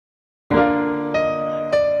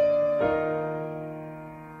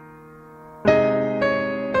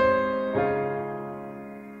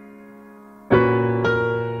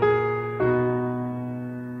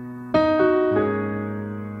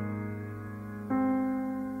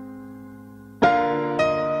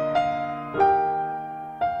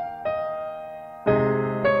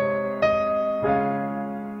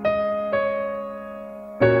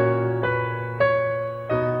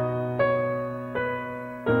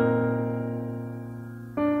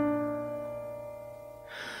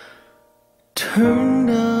Turn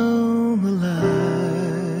down the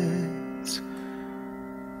lights,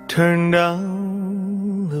 turn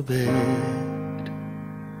down the bed,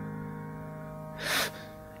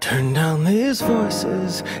 turn down these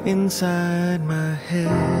voices inside my head.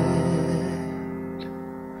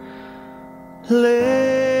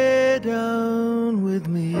 Lay down with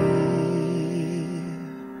me,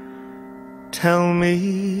 tell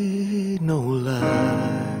me no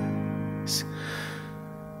lies,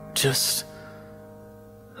 just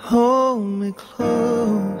hold me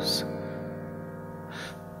close.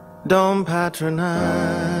 Don't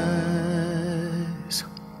patronize,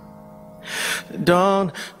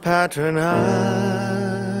 don't patronize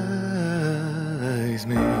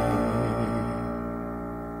me,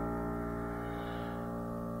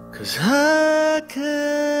 'cause I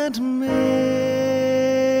can't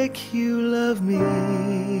make you love me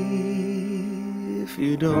if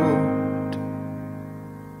you don't.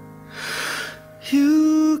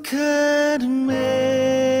 You can't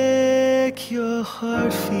make your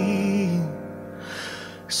heart feel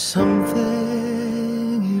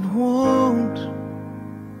something it won't.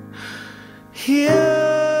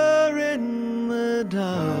 Here in the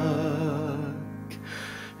dark,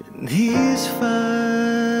 in these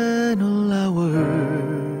final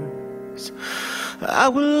hours, I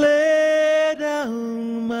will lay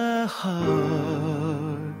down my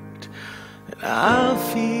heart and I'll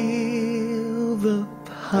feel the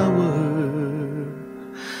power,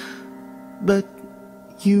 but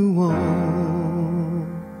you won't.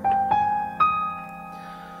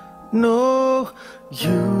 No,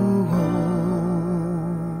 you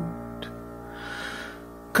won't,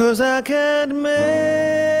 'cause I can't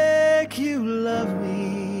make you love me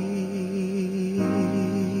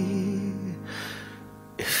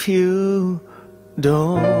if you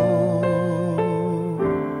don't.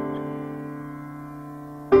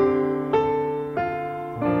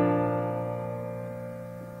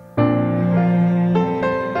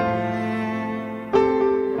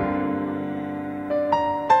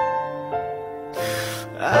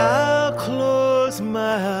 I'll close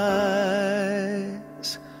my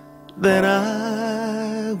eyes, then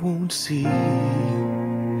I won't see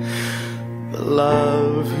the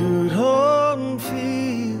love you don't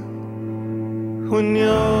feel when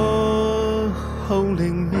you're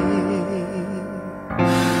holding me.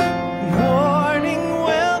 Morning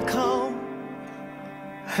will come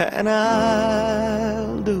and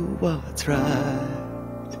I'll do what's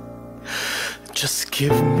right. Just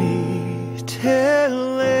give me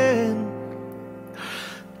till then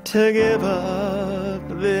to give up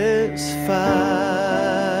this fight,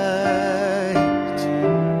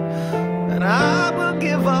 and I will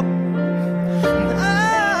give up.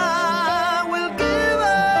 I will give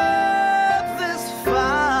up this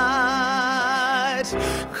fight,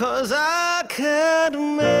 'cause I can't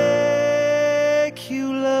make you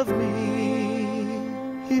love me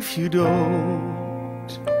if you don't.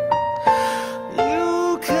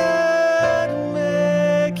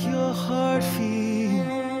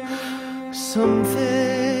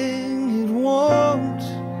 Something it won't.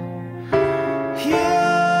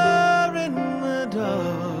 Here in the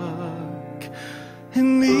dark, in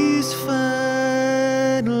these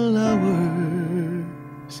final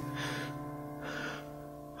hours,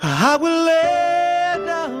 I will lay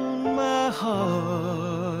down my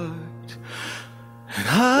heart and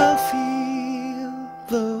I'll feel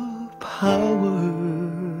the power,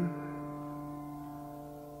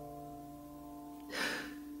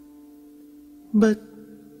 but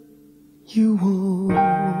you won't.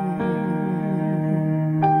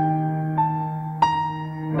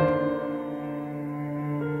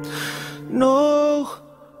 No,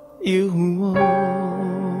 you won't.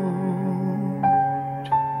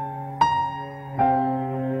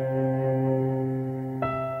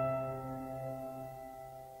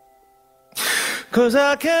 'Cause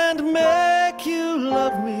I can't make you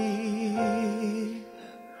love me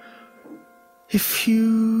if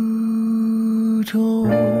you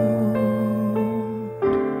don't.